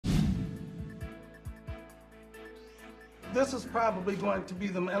this is probably going to be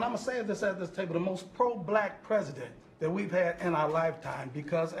and I'm going to say this at this table, the most pro-black president that we've had in our lifetime,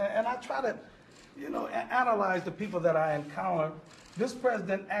 because, and I try to, analyze the people that I encounter. This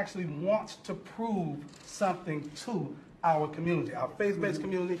president actually wants to prove something to our community, our faith-based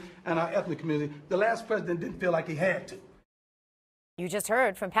community and our ethnic community. The last president didn't feel like he had to. You just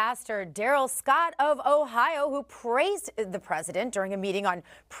heard from Pastor Darrell Scott of Ohio, who praised the president during a meeting on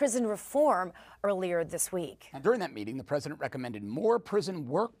prison reform earlier this week. And during that meeting, the president recommended more prison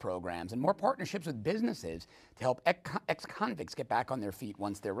work programs and more partnerships with businesses to help ex-convicts get back on their feet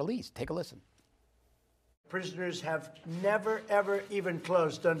once they're released. Take a listen. Prisoners have never, ever, even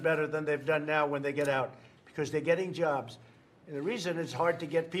close done better than they've done now when they get out, because they're getting jobs. And the reason it's hard to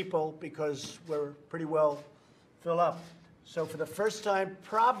get people, because we're pretty well filled up. So for the first time,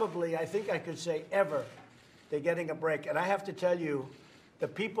 probably, I think I could say ever, they're getting a break. And I have to tell you, the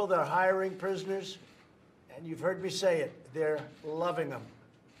people that are hiring prisoners, and you've heard me say it, they're loving them.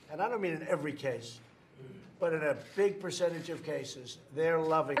 And I don't mean in every case, but in a big percentage of cases, they're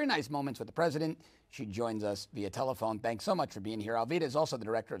loving. Very nice moments with the president. She joins us via telephone. Thanks so much for being here. Alveda is also the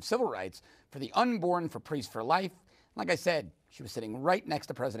director of civil rights for the Unborn for Priests for Life. Like I said, she was sitting right next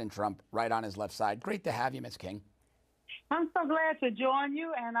to President Trump, right on his left side. Great to have you, Ms. King. I'm so glad to join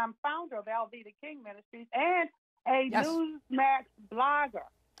you, and I'm founder of Alveda King Ministries and a Newsmax blogger.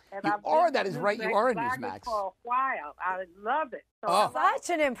 And You are, that is right, you are a Newsmax. For a while. I love it. So such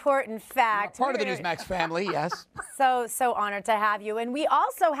an important fact. Part of the Newsmax family, yes. So honored to have you. And we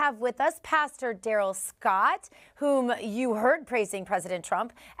also have with us Pastor Darrell Scott, whom you heard praising President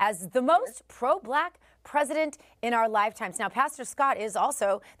Trump as the most pro-black president in our lifetimes. Now, Pastor Scott is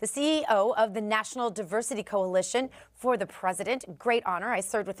also the CEO of the National Diversity Coalition for the President. Great honor. I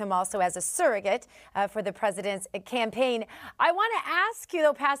served with him also as a surrogate for the president's campaign. I want to ask you,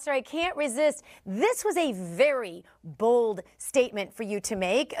 though, Pastor, I can't resist. This was a very bold statement for you to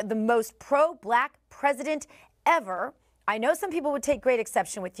make, the most pro-black president ever. I know some people would take great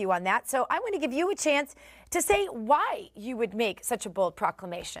exception with you on that, so I want to give you a chance to say why you would make such a bold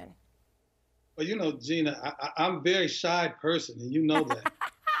proclamation. Well, Gina, I'm a very shy person, and you know that.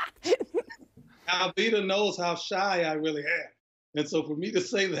 Alveda knows how shy I really am. And so for me to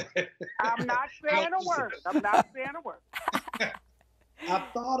say that... I'm not saying a word. I'm not saying a word. I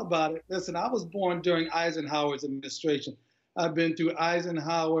thought about it. Listen, I was born during Eisenhower's administration. I've been through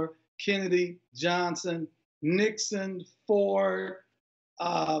Eisenhower, Kennedy, Johnson, Nixon, Ford,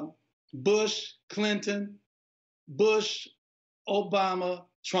 Bush, Clinton, Bush, Obama,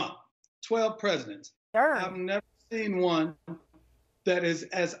 Trump. 12 presidents. Sure. I've never seen one that is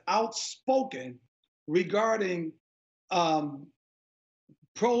as outspoken regarding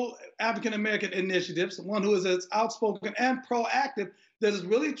pro-African-American initiatives, one who is as outspoken and proactive, that is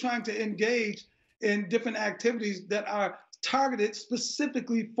really trying to engage in different activities that are targeted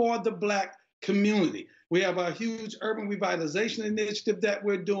specifically for the Black community. We have a huge urban revitalization initiative that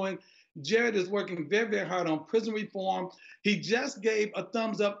we're doing. Jared is working very, very hard on prison reform. He just gave a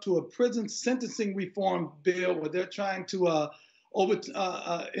thumbs up to a prison sentencing reform bill where they're trying to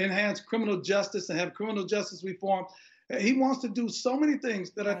enhance criminal justice and have criminal justice reform. He wants to do so many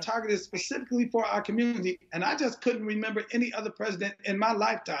things that are targeted specifically for our community, and I just couldn't remember any other president in my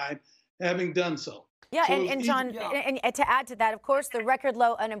lifetime having done so. Yeah, and John, and to add to that, of course, the record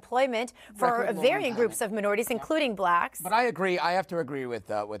low unemployment for varying groups of minorities, including blacks. But I agree. I have to agree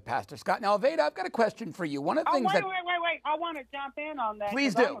with Pastor Scott. Now, Alveda, I've got a question for you. One of the things wait. I want to jump in on that.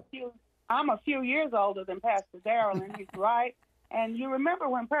 Please do. I'm a few years older than Pastor Darrell, and he's right. And you remember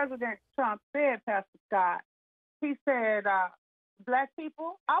when President Trump said, Pastor Scott, he said, Black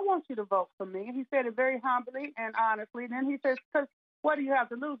people, I want you to vote for me. And he said it very humbly and honestly. And then he says, because what do you have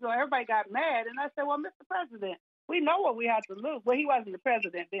to lose? So everybody got mad. And I said, well, Mr. President, we know what we have to lose. Well, he wasn't the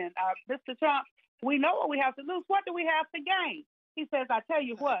president then. Mr. Trump, we know what we have to lose. What do we have to gain? He says, I tell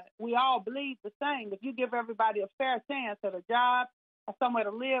you what, we all believe the same. If you give everybody a fair chance at a job, somewhere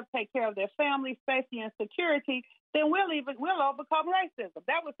to live, take care of their family, safety, and security, then we'll overcome racism.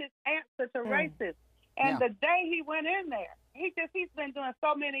 That was his answer to racism. And the day he went in there, he's been doing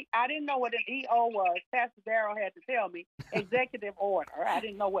so many. I didn't know what an EO was. Pastor Darrell had to tell me, executive order. I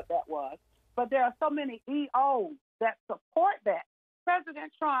didn't know what that was. But there are so many EOs that support that.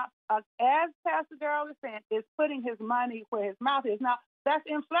 President Trump, as Pastor Darrell is saying, is putting his money where his mouth is. Now, that's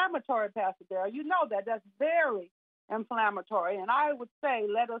inflammatory, Pastor Darrell. You know that. That's very inflammatory. And I would say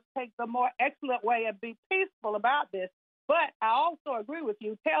let us take the more excellent way and be peaceful about this. But I also agree with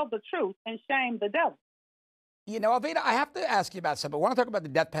you. Tell the truth and shame the devil. You know, Alveda, I have to ask you about something. I want to talk about the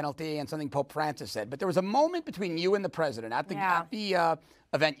death penalty and something Pope Francis said. But there was a moment between you and the president at the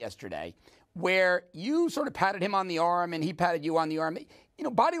event yesterday where you sort of patted him on the arm and he patted you on the arm. You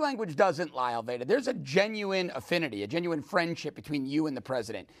know, body language doesn't lie, Alveda. There's a genuine affinity, a genuine friendship between you and the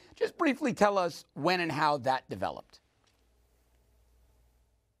president. Just briefly tell us when and how that developed.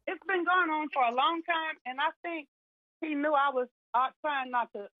 It's been going on for a long time, and I think he knew I was trying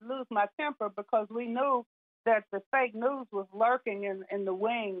not to lose my temper because we knew that the fake news was lurking in the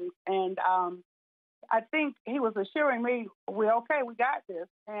wings. And I think he was assuring me, we're okay, we got this.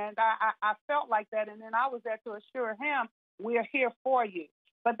 And I felt like that. And then I was there to assure him, we're here for you.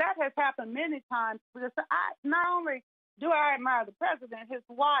 But that has happened many times because not only do I admire the president, his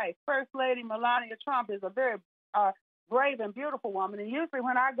wife, First Lady Melania Trump, is a very brave and beautiful woman. And usually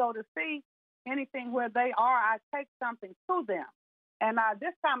when I go to see anything where they are, I take something to them. And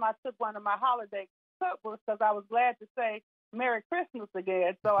this time I took one of my holiday cookbooks because I was glad to say Merry Christmas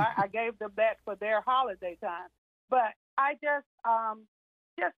again. So I gave them that for their holiday time. But I just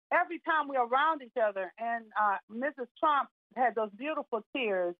every time we're around each other, and Mrs. Trump had those beautiful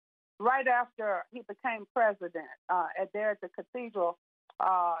tears right after he became president at the cathedral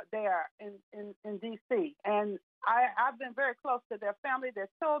there in D.C. And I've been very close to their family, their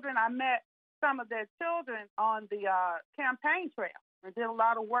children. I met some of their children on the campaign trail and did a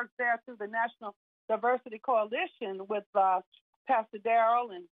lot of work there through the National Diversity Coalition with Pastor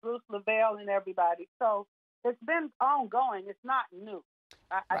Darrell and Bruce Lavelle and everybody. So it's been ongoing. It's not new.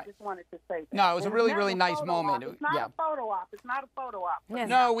 I just wanted to say that. No, it was a really, really nice moment. It's not a photo op. It's not a photo op.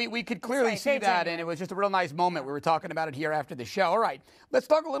 No, we could clearly see that, and it was just a real nice moment. We were talking about it here after the show. All right, let's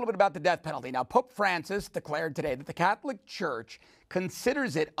talk a little bit about the death penalty. Now, Pope Francis declared today that the Catholic Church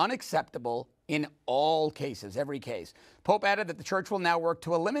considers it unacceptable in all cases, every case. Pope added that the Church will now work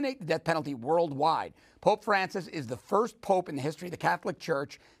to eliminate the death penalty worldwide. Pope Francis is the first pope in the history of the Catholic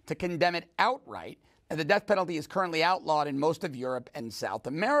Church to condemn it outright, and the death penalty is currently outlawed in most of Europe and South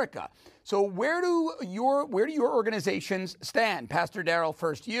America. So where do your organizations stand? Pastor Darrell,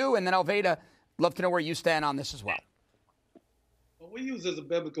 first you, and then Alveda, love to know where you stand on this as well. Well, we use as a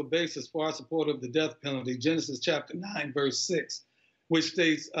biblical basis for our support of the death penalty, Genesis chapter 9, verse 6, which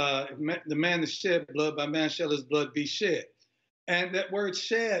states, the man that shed blood, by man shall his blood be shed. And that word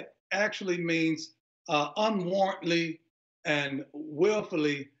shed actually means unwarrantedly and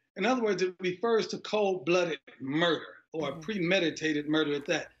willfully. In other words, it refers to cold-blooded murder or premeditated murder at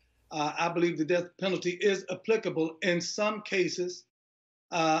that. I believe the death penalty is applicable in some cases.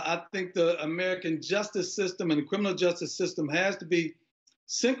 I think the American justice system and the criminal justice system has to be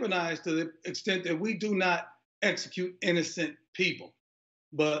synchronized to the extent that we do not execute innocent people.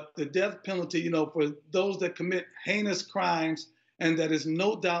 But the death penalty, for those that commit heinous crimes, and that is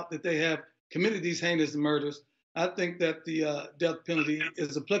no doubt that they have committed these heinous murders, I think that the death penalty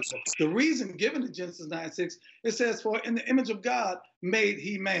is applicable. The reason given in Genesis 9:6, it says, for in the image of God made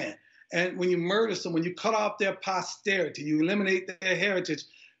he man. And when you murder someone, you cut off their posterity, you eliminate their heritage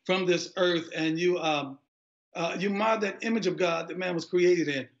from this earth, and you mar that image of God that man was created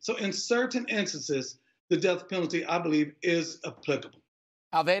in. So in certain instances, the death penalty, I believe, is applicable.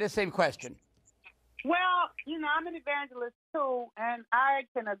 Alveda, same question. Well, I'm an evangelist too, and I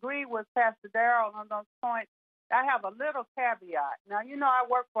can agree with Pastor Darrell on those points. I have a little caveat. Now, I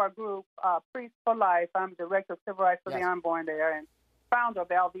work for a group, Priests for Life. I'm director of civil rights for the unborn there and founder of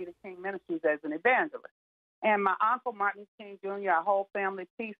Alveda King Ministries as an evangelist. And my uncle, Martin King Jr., our whole family,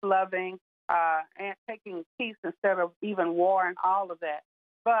 peace-loving, and taking peace instead of even war and all of that.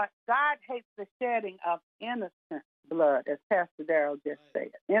 But God hates the shedding of innocent blood, as Pastor Darrell just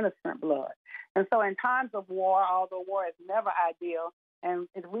said, innocent blood. And so in times of war, although war is never ideal, and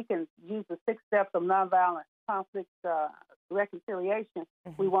if we can use the 6 steps of nonviolent conflict reconciliation,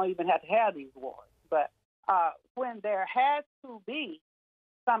 we won't even have to have these wars. But when there has to be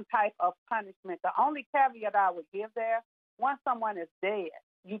some type of punishment, the only caveat I would give there, once someone is dead,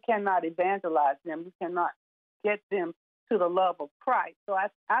 you cannot evangelize them. You cannot get them to the love of Christ. So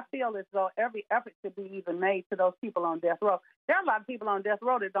I feel as though every effort should be even made to those people on death row. There are a lot of people on death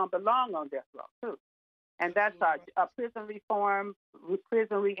row that don't belong on death row, too. And that's our prison reform,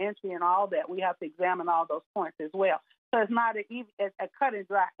 prison reentry, and all that. We have to examine all those points as well. So it's not a cut and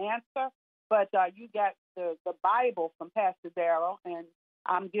dry answer, but you got the Bible from Pastor Darrell, and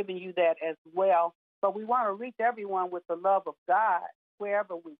I'm giving you that as well. But we want to reach everyone with the love of God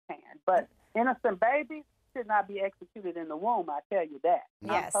wherever we can. But innocent babies should not be executed in the womb, I tell you that.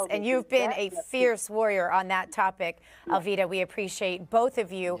 Yes, and you've been a fierce warrior on that topic, Alveda. We appreciate both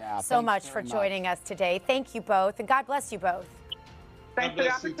of you so much for joining us today. Thank you both, and God bless you both. Thanks for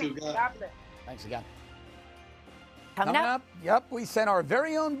the opportunity. God bless. Thanks again. Coming up, we sent our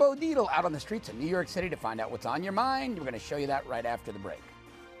very own Bo Dietl out on the streets of New York City to find out what's on your mind. We're going to show you that right after the break.